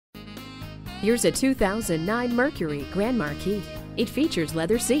Here's a 2009 Mercury Grand Marquis. It features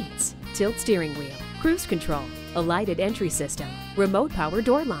leather seats, tilt steering wheel, cruise control, a lighted entry system, remote power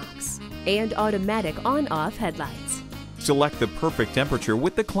door locks, and automatic on-off headlights. Select the perfect temperature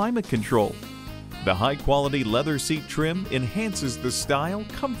with the climate control. The high-quality leather seat trim enhances the style,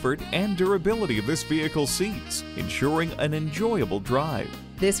 comfort, and durability of this vehicle's seats, ensuring an enjoyable drive.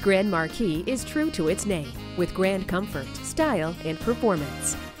 This Grand Marquis is true to its name, with grand comfort, style, and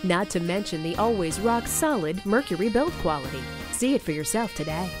performance. Not to mention the always rock-solid Mercury build quality. See it for yourself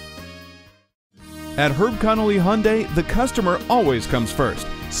today. At Herb Connolly Hyundai, the customer always comes first.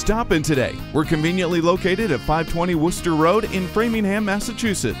 Stop in today. We're conveniently located at 520 Worcester Road in Framingham,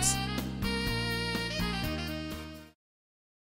 Massachusetts.